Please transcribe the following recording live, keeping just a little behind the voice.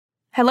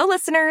Hello,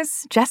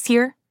 listeners. Jess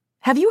here.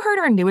 Have you heard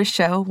our newest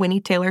show, Winnie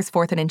Taylor's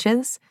 4th and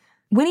Inches?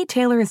 Winnie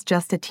Taylor is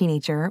just a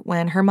teenager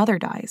when her mother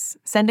dies,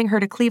 sending her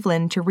to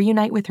Cleveland to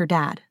reunite with her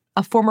dad,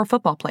 a former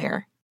football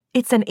player.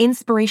 It's an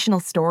inspirational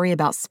story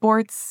about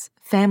sports,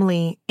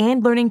 family,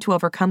 and learning to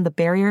overcome the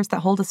barriers that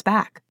hold us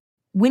back.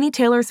 Winnie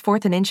Taylor's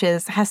 4th and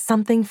Inches has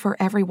something for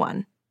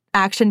everyone.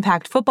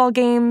 Action-packed football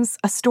games,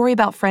 a story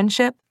about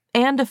friendship,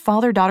 and a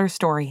father-daughter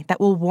story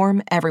that will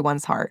warm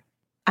everyone's heart.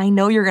 I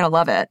know you're going to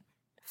love it.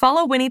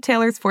 Follow Winnie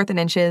Taylor's 4th and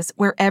Inches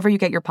wherever you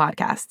get your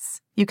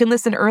podcasts. You can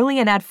listen early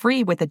and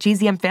ad-free with a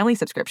GZM family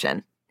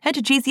subscription. Head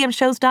to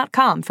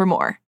gzmshows.com for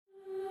more.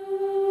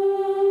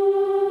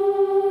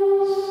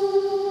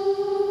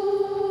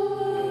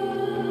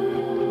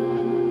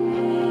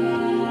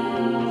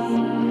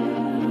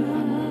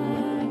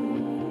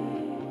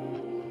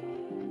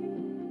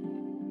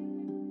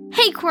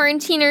 Hey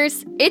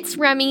quarantiners, it's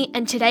Remy,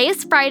 and today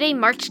is Friday,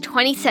 March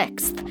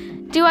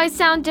 26th. Do I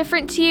sound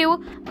different to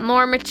you?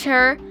 More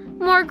mature?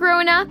 More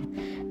grown up?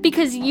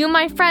 Because you,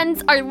 my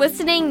friends, are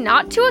listening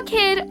not to a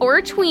kid or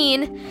a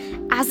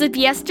tween. As of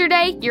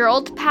yesterday, your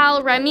old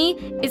pal Remy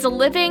is a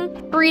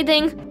living,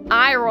 breathing,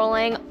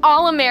 eye-rolling,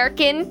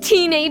 all-American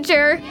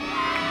teenager.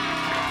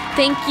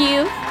 Thank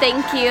you.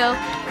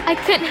 I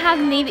couldn't have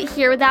made it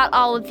here without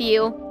all of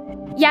you.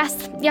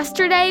 Yes,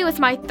 yesterday was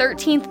my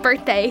 13th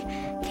birthday.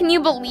 Can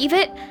you believe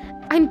it?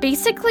 I'm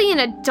basically an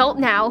adult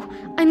now.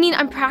 I mean,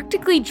 I'm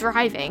practically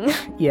driving.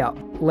 Yeah,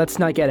 let's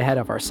not get ahead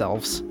of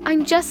ourselves.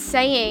 I'm just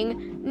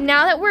saying,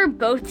 now that we're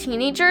both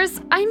teenagers,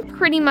 I'm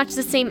pretty much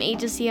the same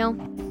age as you.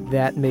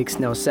 That makes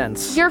no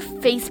sense. Your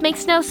face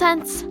makes no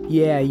sense?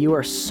 Yeah, you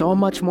are so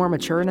much more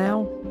mature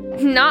now.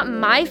 Not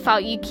my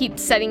fault you keep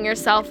setting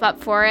yourself up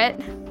for it.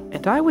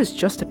 And I was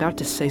just about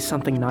to say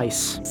something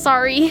nice.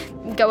 Sorry,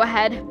 go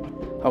ahead.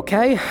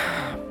 Okay.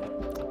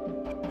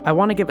 I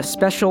want to give a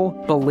special,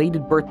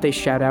 belated birthday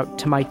shout-out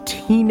to my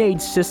teenage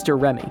sister,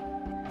 Remy.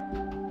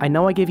 I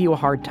know I gave you a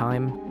hard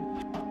time,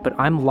 but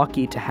I'm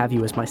lucky to have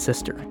you as my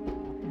sister.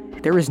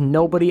 There is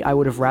nobody I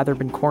would have rather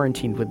been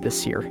quarantined with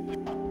this year.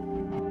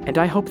 And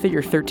I hope that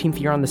your 13th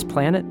year on this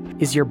planet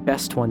is your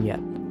best one yet.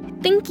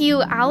 Thank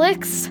you,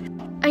 Alex.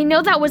 I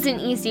know that wasn't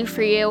easy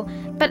for you,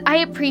 but I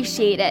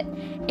appreciate it.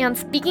 And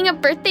speaking of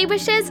birthday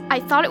wishes,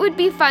 I thought it would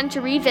be fun to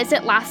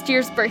revisit last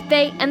year's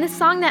birthday and the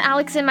song that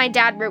Alex and my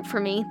dad wrote for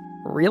me.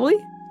 Really?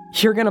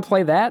 You're gonna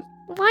play that?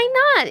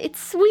 Why not? It's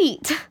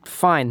sweet.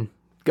 Fine.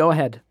 Go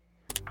ahead.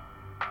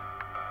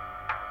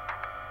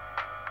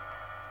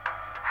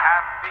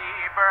 Happy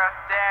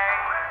birthday.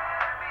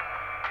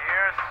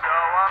 You're so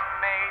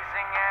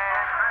amazing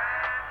and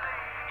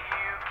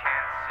you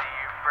can't see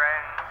your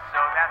friends,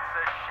 so that's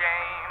a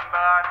shame,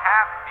 but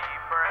happy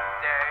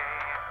birthday.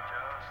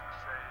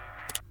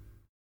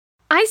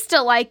 I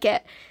still like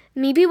it.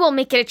 Maybe we'll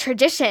make it a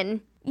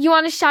tradition. You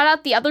want to shout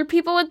out the other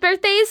people with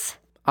birthdays?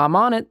 I'm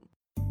on it.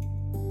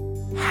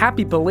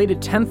 Happy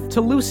belated 10th to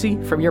Lucy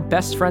from your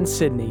best friend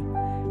Sydney.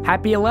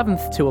 Happy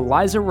 11th to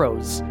Eliza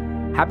Rose.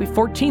 Happy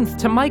 14th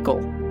to Michael.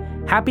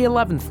 Happy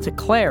 11th to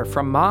Claire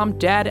from Mom,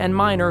 Dad, and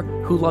Minor,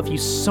 who love you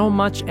so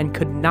much and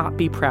could not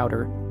be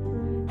prouder.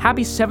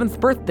 Happy 7th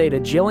birthday to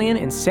Jillian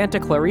in Santa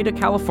Clarita,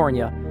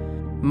 California.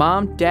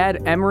 Mom,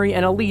 Dad, Emery,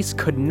 and Elise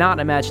could not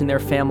imagine their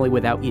family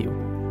without you.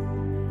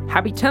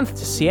 Happy 10th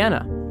to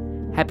Sienna.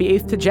 Happy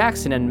 8th to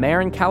Jackson and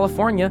Marin,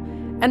 California,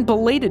 and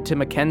belated to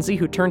Mackenzie,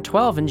 who turned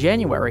 12 in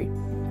January.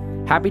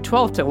 Happy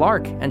 12th to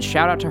Lark, and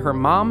shout out to her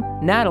mom,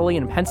 Natalie,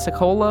 in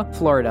Pensacola,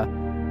 Florida.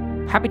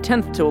 Happy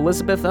 10th to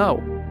Elizabeth O.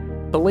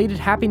 Belated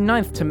happy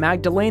 9th to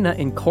Magdalena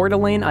in Coeur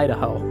d'Alene,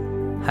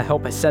 Idaho. I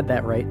hope I said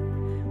that right.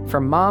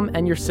 From Mom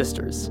and your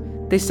sisters.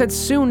 They said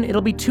soon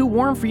it'll be too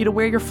warm for you to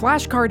wear your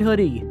flashcard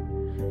hoodie.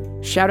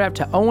 Shout out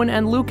to Owen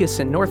and Lucas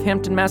in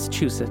Northampton,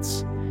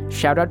 Massachusetts.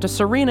 Shout out to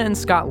Serena in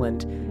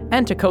Scotland,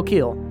 and to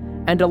Coquille,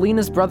 and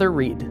Alina's brother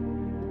Reed.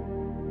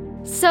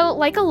 So,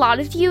 like a lot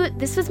of you,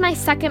 this was my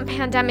second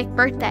pandemic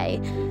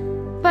birthday.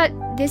 But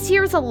this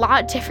year was a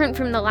lot different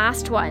from the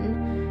last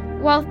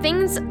one. While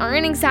things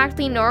aren't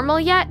exactly normal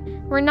yet,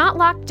 we're not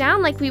locked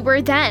down like we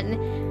were then.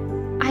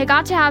 I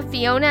got to have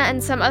Fiona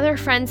and some other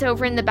friends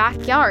over in the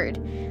backyard.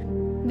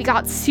 We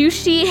got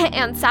sushi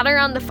and sat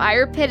around the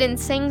fire pit and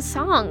sang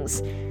songs.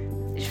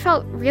 It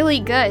felt really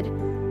good,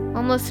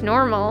 almost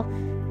normal,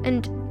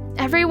 and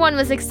everyone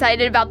was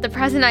excited about the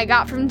present I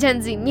got from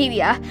Gen Z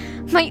Media,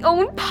 my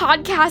own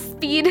podcast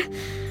feed.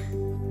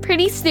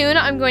 Pretty soon,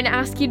 I'm going to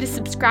ask you to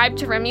subscribe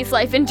to Remy's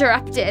Life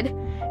Interrupted.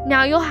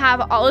 Now you'll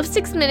have all of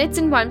 6 Minutes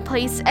in one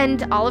place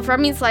and all of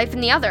Remy's life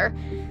in the other.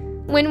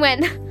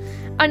 Win-win.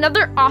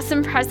 Another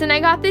awesome present I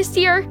got this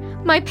year,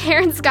 my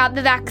parents got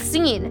the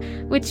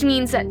vaccine, which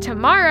means that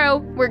tomorrow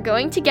we're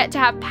going to get to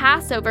have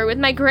Passover with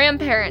my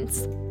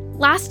grandparents.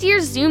 Last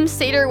year's Zoom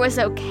Seder was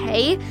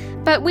okay,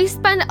 but we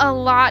spent a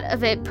lot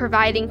of it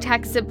providing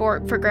tech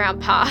support for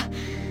Grandpa.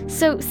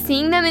 So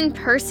seeing them in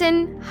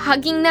person,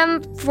 hugging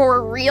them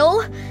for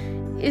real,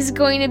 is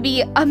going to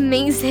be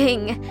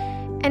amazing.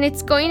 And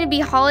it's going to be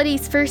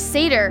Holiday's first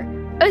Seder,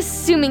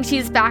 assuming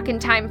she's back in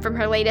time from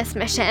her latest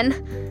mission.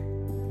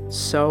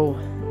 So,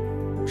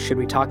 Should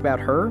we talk about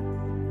her?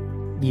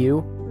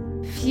 You?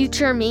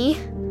 Future me?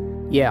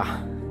 Yeah.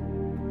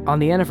 On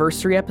the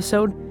anniversary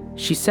episode,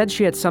 she said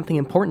she had something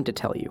important to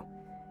tell you,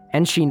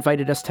 and she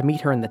invited us to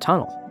meet her in the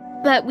tunnel.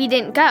 But we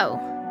didn't go.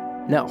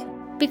 No.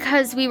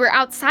 Because we were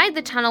outside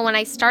the tunnel when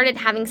I started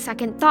having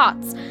second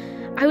thoughts.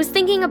 I was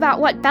thinking about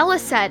what Bella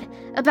said,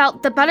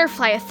 about the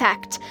butterfly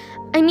effect.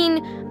 I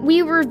mean,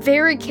 we were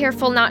very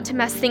careful not to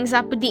mess things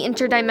up with the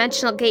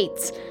interdimensional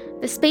gates.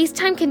 The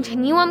space-time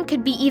continuum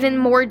could be even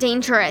more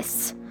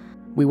dangerous.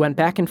 We went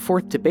back and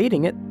forth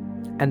debating it,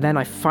 and then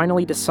I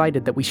finally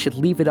decided that we should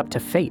leave it up to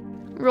fate.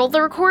 Roll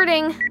the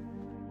recording.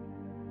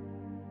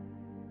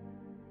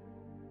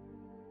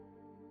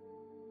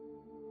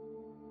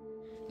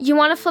 You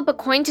want to flip a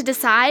coin to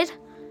decide?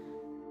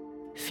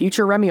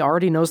 Future Remy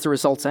already knows the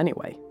results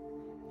anyway.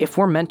 If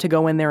we're meant to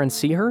go in there and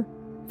see her,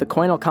 the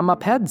coin will come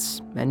up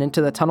heads, and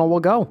into the tunnel we'll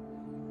go.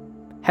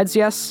 Heads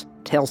yes,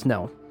 tails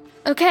no.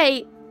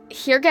 Okay,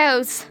 here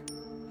goes.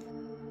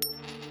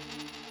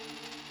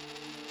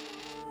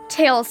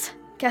 Tails,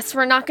 guess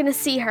we're not gonna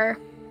see her.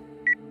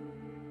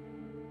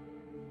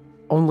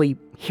 Only,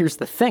 here's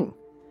the thing.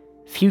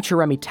 Future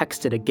Remy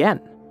texted again.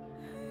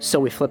 So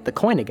we flipped the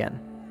coin again.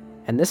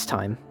 And this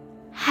time...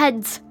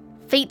 Heads.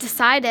 Fate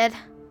decided.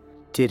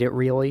 Did it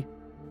really?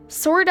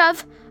 Sort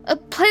of.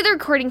 Play the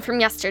recording from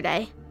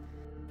yesterday.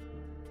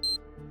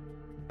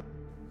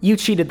 You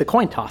cheated the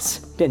coin toss,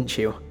 didn't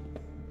you?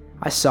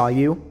 I saw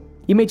you.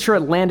 You made sure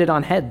it landed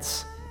on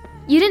heads.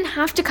 You didn't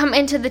have to come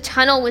into the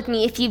tunnel with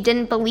me if you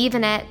didn't believe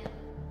in it.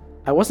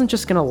 I wasn't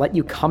just gonna let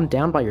you come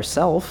down by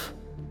yourself.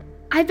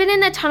 I've been in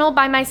the tunnel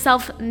by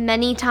myself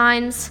many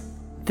times.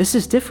 This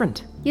is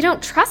different. You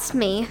don't trust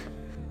me.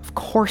 Of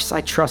course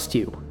I trust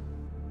you.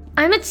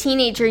 I'm a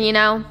teenager, you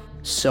know.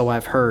 So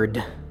I've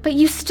heard. But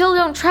you still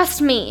don't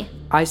trust me.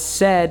 I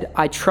said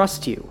I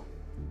trust you.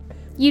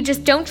 You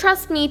just don't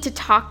trust me to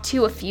talk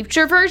to a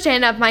future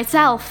version of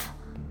myself.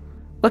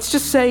 Let's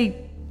just say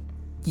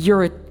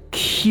you're a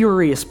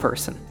curious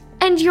person.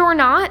 And you're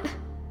not?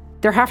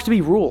 There have to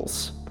be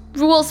rules.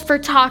 Rules for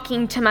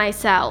talking to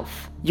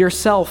myself.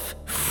 Yourself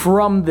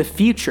from the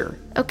future.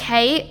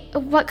 Okay,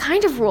 what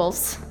kind of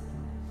rules?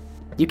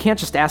 You can't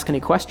just ask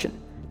any question,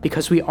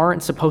 because we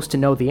aren't supposed to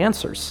know the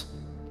answers.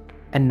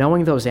 And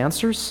knowing those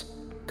answers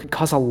could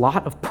cause a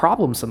lot of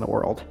problems in the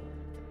world,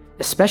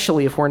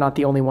 especially if we're not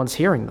the only ones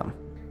hearing them.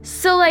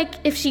 So, like,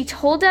 if she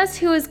told us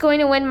who was going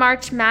to win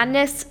March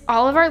Madness,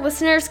 all of our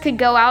listeners could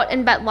go out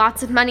and bet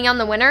lots of money on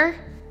the winner?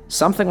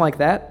 Something like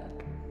that.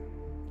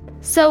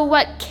 So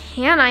what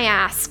can I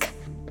ask?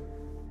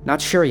 Not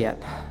sure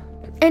yet.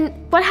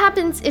 And what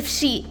happens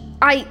if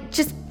I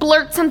just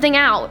blurt something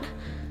out?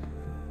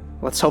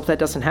 Let's hope that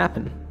doesn't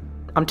happen.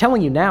 I'm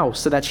telling you now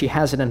so that she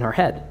has it in her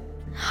head.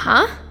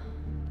 Huh?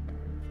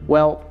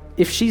 Well,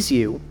 if she's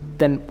you,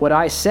 then what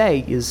I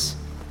say is...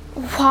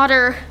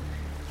 Water.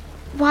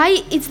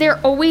 Why is there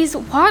always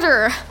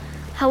water?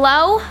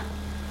 Hello?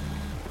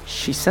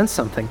 She sent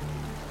something.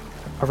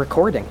 A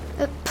recording.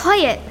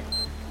 Play it.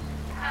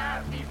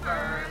 Happy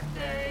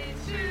birthday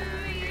to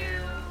you.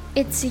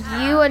 It's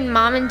you and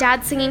Mom and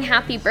Dad singing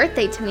happy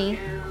birthday to me.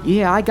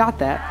 Yeah, I got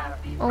that.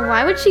 Well,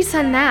 why would she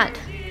send that?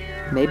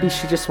 Maybe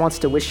she just wants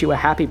to wish you a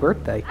happy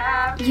birthday.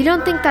 You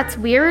don't think that's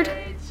weird?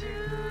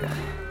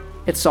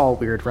 It's all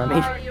weird,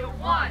 Remy.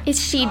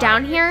 Is she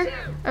down here?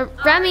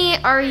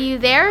 Remy, are you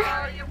there?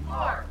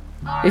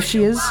 If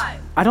she is,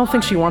 I don't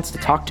think she wants to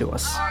talk to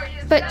us.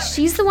 But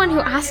she's the one who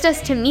asked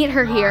us to meet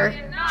her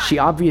here. She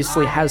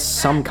obviously has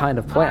some kind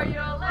of plan.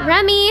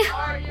 Remy,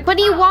 what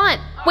do you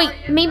want? Wait,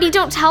 maybe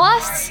don't tell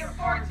us?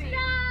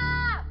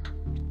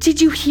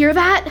 Did you hear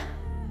that?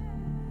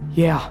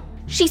 Yeah.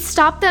 She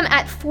stopped them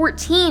at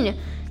 14.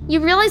 You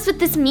realize what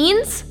this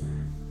means?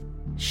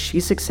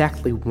 She's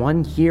exactly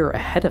 1 year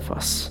ahead of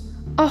us.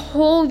 A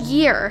whole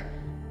year.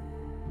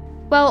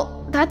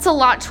 Well, that's a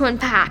lot to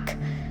unpack.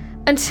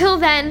 Until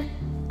then,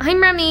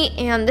 I'm Remy,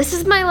 and this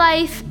is my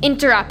life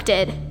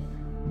interrupted.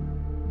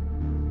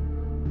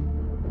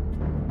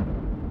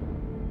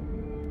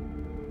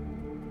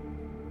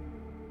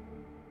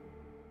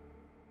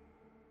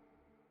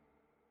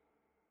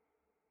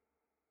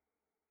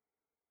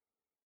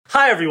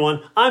 Hi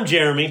everyone, I'm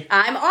Jeremy.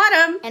 I'm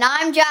Autumn. And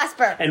I'm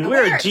Jasper. And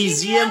we're a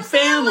GZM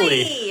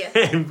family.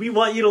 And we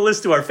want you to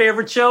listen to our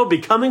favorite show,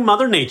 Becoming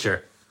Mother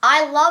Nature.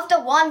 I love the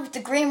one with the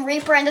Grim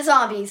Reaper and the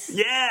zombies.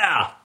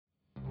 Yeah!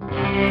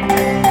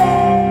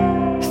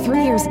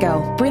 3 years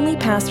ago, Brinley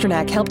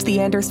Pasternak helped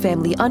the Anders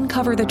family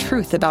uncover the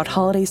truth about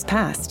Holiday's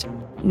past.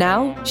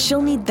 Now,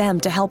 she'll need them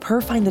to help her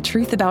find the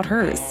truth about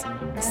hers.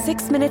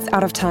 6 Minutes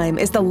Out of Time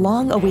is the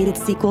long-awaited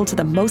sequel to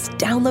the most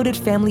downloaded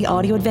family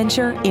audio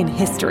adventure in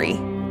history.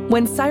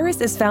 When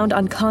Cyrus is found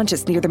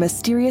unconscious near the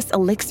mysterious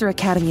Elixir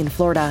Academy in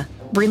Florida,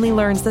 Brinley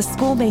learns the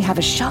school may have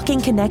a shocking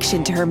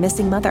connection to her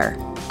missing mother.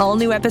 All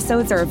new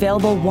episodes are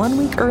available 1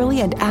 week early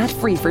and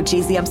ad-free for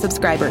GZM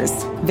subscribers.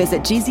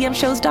 Visit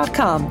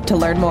gzmshows.com to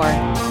learn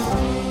more.